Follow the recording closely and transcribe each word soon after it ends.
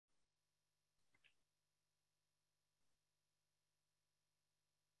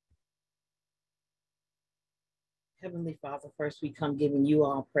Heavenly Father, first we come giving you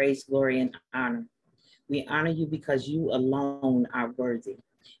all praise, glory, and honor. We honor you because you alone are worthy.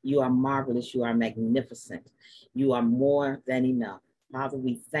 You are marvelous. You are magnificent. You are more than enough. Father,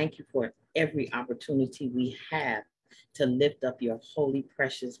 we thank you for every opportunity we have to lift up your holy,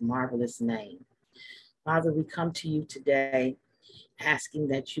 precious, marvelous name. Father, we come to you today asking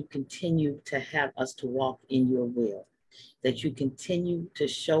that you continue to have us to walk in your will, that you continue to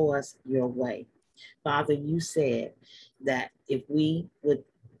show us your way. Father, you said that if we would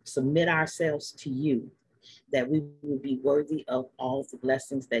submit ourselves to you, that we would be worthy of all the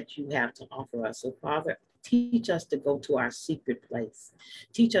blessings that you have to offer us. So, Father, teach us to go to our secret place.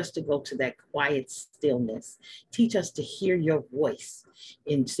 Teach us to go to that quiet stillness. Teach us to hear your voice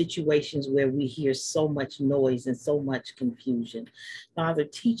in situations where we hear so much noise and so much confusion. Father,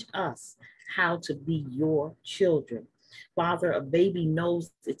 teach us how to be your children. Father, a baby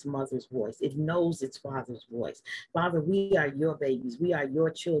knows its mother's voice. It knows its father's voice. Father, we are your babies. We are your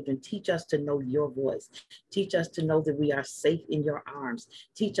children. Teach us to know your voice. Teach us to know that we are safe in your arms.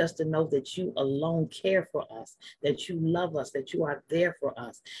 Teach us to know that you alone care for us, that you love us, that you are there for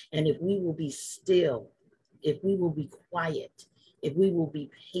us. And if we will be still, if we will be quiet, if we will be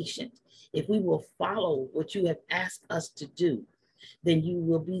patient, if we will follow what you have asked us to do, then you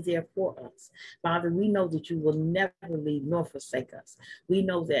will be there for us. Father, we know that you will never leave nor forsake us. We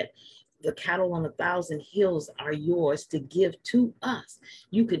know that the cattle on 1,000 hills are yours to give to us.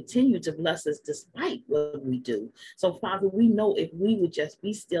 You continue to bless us despite what we do. So, Father, we know if we would just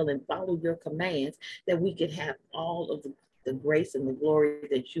be still and follow your commands, that we could have all of the grace and the glory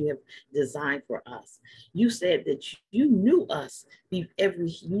that you have designed for us. You said that you knew us, you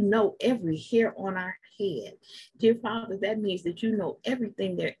know every hair on our head. Dear Father, that means that you know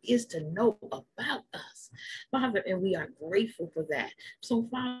everything there is to know about us. Father, and we are grateful for that. So,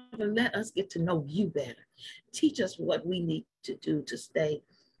 Father, let us get to know you better. Teach us what we need to do to stay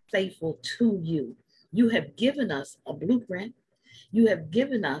faithful to you. You have given us a blueprint. You have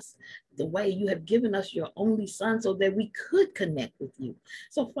given us the way. You have given us your only son so that we could connect with you.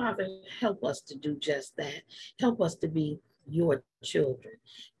 So, Father, help us to do just that. Help us to be your children.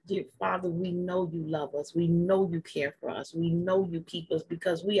 Dear Father, we know you love us. We know you care for us. We know you keep us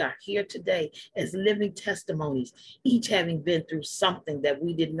because we are here today as living testimonies, each having been through something that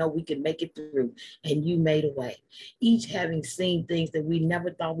we didn't know we could make it through, and you made a way. Each having seen things that we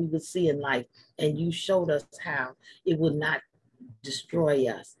never thought we would see in life, and you showed us how it would not destroy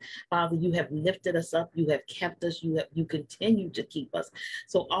us. Father, you have lifted us up. You have kept us. You continue to keep us.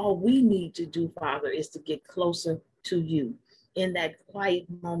 So all we need to do, Father, is to get closer to you. In that quiet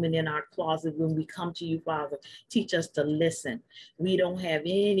moment in our closet when we come to you, Father, teach us to listen. We don't have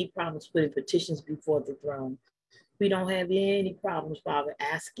any problems putting petitions before the throne. We don't have any problems, Father,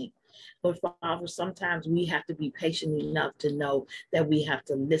 asking. But Father, sometimes we have to be patient enough to know that we have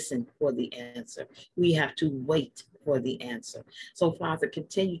to listen for the answer. We have to wait for the answer. So Father,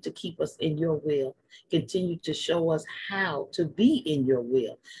 continue to keep us in your will. Continue to show us how to be in your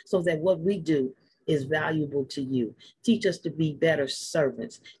will so that what we do is valuable to you. Teach us to be better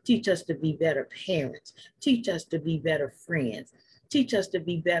servants. Teach us to be better parents. Teach us to be better friends. Teach us to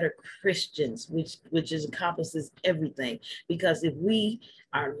be better Christians, which encompasses everything. Because if we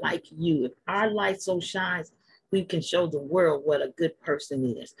are like you, if our light so shines, we can show the world what a good person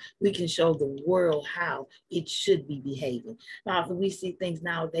is. We can show the world how it should be behaving. Father, we see things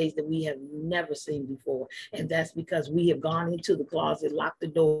nowadays that we have never seen before. And that's because we have gone into the closet, locked the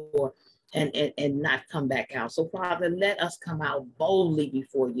door, and not come back out. So Father, let us come out boldly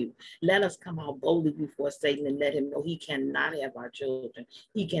before you. Let us come out boldly before Satan and let him know he cannot have our children.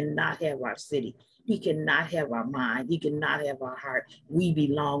 He cannot have our city. He cannot have our mind. He cannot have our heart. We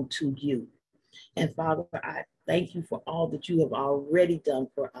belong to you. And Father, I thank you for all that you have already done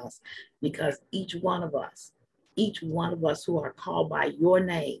for us, because each one of us who are called by your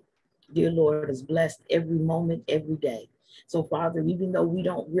name, dear Lord, is blessed every moment, every day. So Father, even though we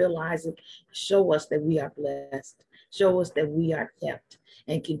don't realize it, show us that we are blessed. Show us that we are kept,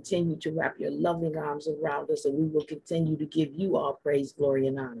 and continue to wrap your loving arms around us, and we will continue to give you all praise, glory,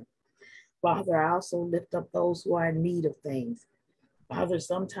 and honor. Father, I also lift up those who are in need of things. Father,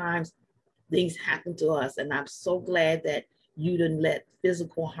 sometimes things happen to us, and I'm so glad that you didn't let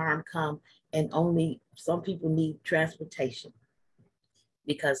physical harm come, and only some people need transportation,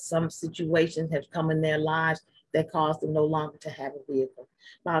 because some situations have come in their lives that cause them no longer to have a vehicle.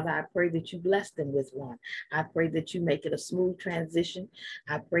 Father, I pray that you bless them with one. I pray that you make it a smooth transition.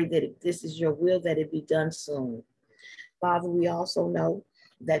 I pray that if this is your will, that it be done soon. Father, we also know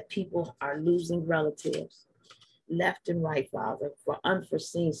that people are losing relatives. left and right, Father, for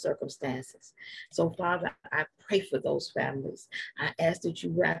unforeseen circumstances. So, Father, I pray for those families. I ask that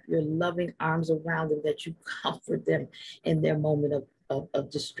you wrap your loving arms around them, that you comfort them in their moment of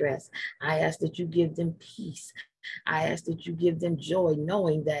distress. I ask that you give them peace. I ask that you give them joy,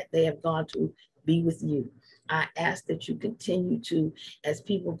 knowing that they have gone to be with you. I ask that you continue to, as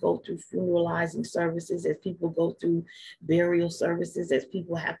people go through funeralizing services, as people go through burial services, as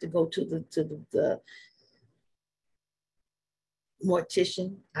people have to go to the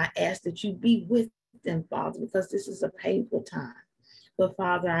mortician, I ask that you be with them, Father, because this is a painful time. But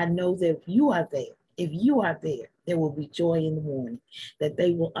Father, I know that if you are there, there will be joy in the morning, that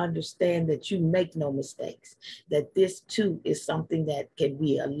they will understand that you make no mistakes, that this too is something that can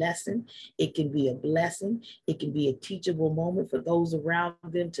be a lesson, it can be a blessing, it can be a teachable moment for those around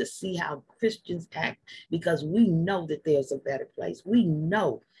them to see how Christians act, because we know that there's a better place. We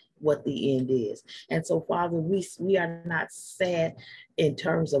know what the end is. And so, Father, we are not sad in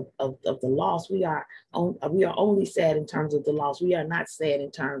terms of the loss. We are only sad in terms of the loss. We are not sad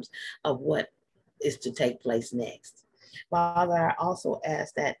in terms of what is to take place next. Father, I also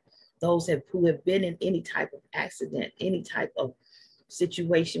ask that those who have been in any type of accident, any type of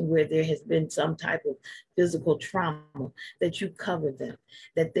situation where there has been some type of physical trauma, that you cover them,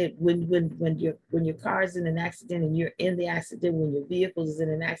 that when your car is in an accident and you're in the accident, when your vehicle is in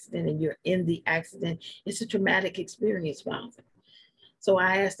an accident and you're in the accident, it's a traumatic experience, Father. So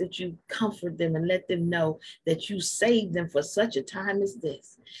I ask that you comfort them and let them know that you saved them for such a time as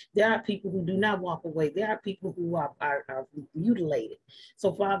this. There are people who do not walk away. There are people who are mutilated.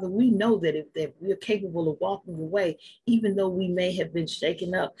 So, Father, we know that if we're capable of walking away, even though we may have been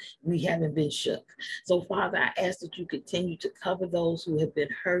shaken up, we haven't been shook. So, Father, I ask that you continue to cover those who have been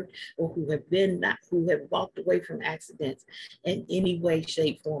hurt or who have walked away from accidents in any way,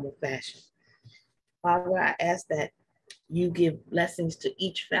 shape, form, or fashion. Father, I ask that you give blessings to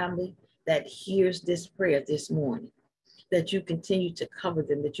each family that hears this prayer this morning, that you continue to cover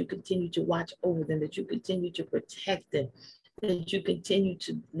them, that you continue to watch over them, that you continue to protect them, that you continue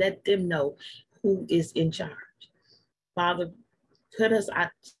to let them know who is in charge. Father, let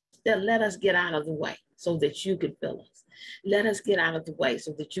us get out of the way so that you can fill us. Let us get out of the way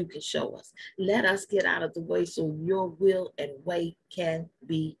so that you can show us. Let us get out of the way so your will and way can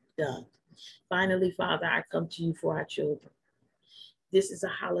be done. Finally, Father, I come to you for our children. This is a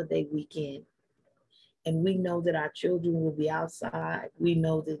holiday weekend, and we know that our children will be outside. We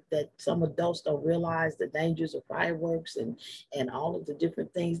know that some adults don't realize the dangers of fireworks and all of the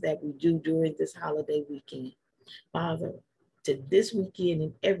different things that we do during this holiday weekend. Father, to this weekend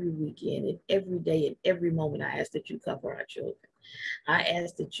and every day and every moment, I ask that you cover our children. I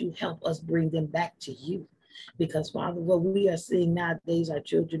ask that you help us bring them back to you. Because, Father, what we are seeing nowadays are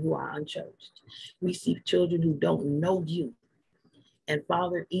children who are unchurched. We see children who don't know you. And,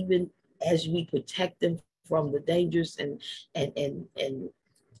 Father, even as we protect them from the dangers and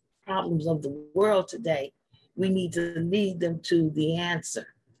problems of the world today, we need to lead them to the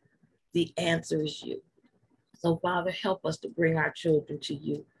answer. The answer is you. So, Father, help us to bring our children to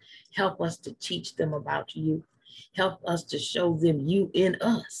you. Help us to teach them about you. Help us to show them you in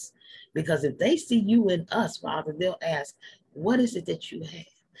us. Because if they see you in us, Father, they'll ask, what is it that you have?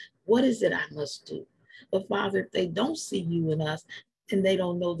 What is it I must do? But Father, if they don't see you in us, then they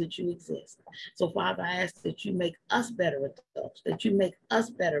don't know that you exist. So Father, I ask that you make us better adults, that you make us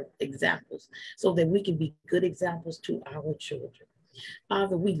better examples so that we can be good examples to our children.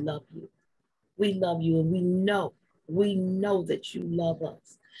 Father, we love you. We love you, and we know that you love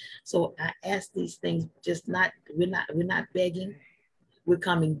us. So I ask these things, we're not begging. We're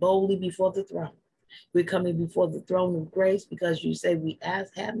coming boldly before the throne. We're coming before the throne of grace because you say we have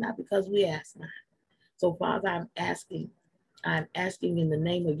not because we ask not. So Father, I'm asking in the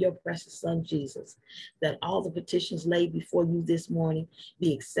name of your precious Son, Jesus, that all the petitions laid before you this morning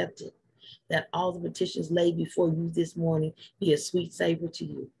be accepted, that all the petitions laid before you this morning be a sweet savor to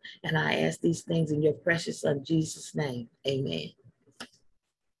you. And I ask these things in your precious Son, Jesus' name. Amen.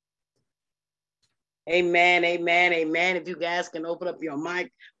 Amen, amen, amen. If you guys can open up your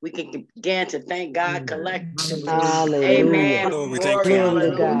mic, we can begin to thank God collectively. Amen. Lord, we thank you. We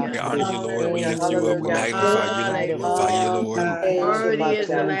honor you, Lord. We lift you up. We magnify you, Lord. We glorify you, Lord. Worthy is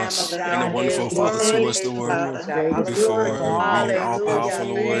the Lamb of God. And a wonderful Father to us, Lord. Before being all powerful,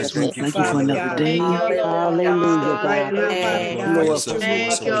 Lord. Thank you for another day. Hallelujah, God. Glorify yourself, Lord.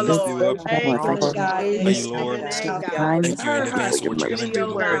 So we lift you up. Thank you, God. Thank you, Lord. Thank you in advance for what you're going to do,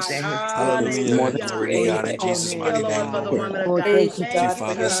 Lord. Hallelujah. Glory to God in Jesus' Thank mighty you, Lord, name, for the Lord. woman of Lord, God. thank you, Thank you, God, Thank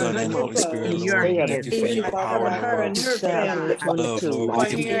for Father, her Son, and and her Holy Spirit, family. Lord. Stay We up thank you for your before power, her Lord. and her family, Your love, Lord. We for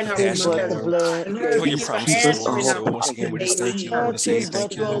thank you for your hearing her Plead compassion, but the prayers, oh Lord. God. blood. For your Keep promises, her Lord. Answering our So once safe. again, we prayers. just thank you. We want to say Nothing thank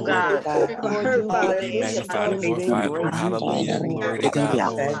but you, the Oh Lord. blood. God. Cover her body. Be Keep her magnified and covered in glorified, Lord. grace. Hallelujah. Glory to God,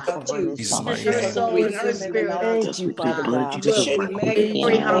 Thank Lord. you, In Jesus' Jesus. mighty Her name. soul and her spirit, Thank you, oh Father God. God. Glory,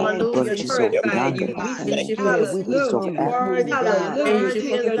 Thank you, hallelujah to Jesus. the Lamb of God. Thank you that we can come before Worthy you, God, God,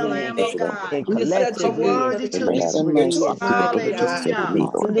 worthy is the Lamb of individually God. and So collectively and worthy to be corporately praised. as a body.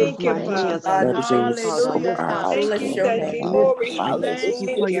 Hallelujah. To lift my hands out of praise, to Hallelujah, lift my Father. Bless hands, your name. to lift, Thank thank you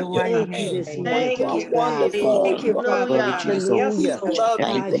for your right hand is Thank mighty, you. God. Hallelujah. Hallelujah.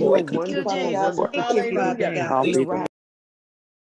 God, you are Thank you, wonderful, Jesus. wonderful, Hallelujah. on the right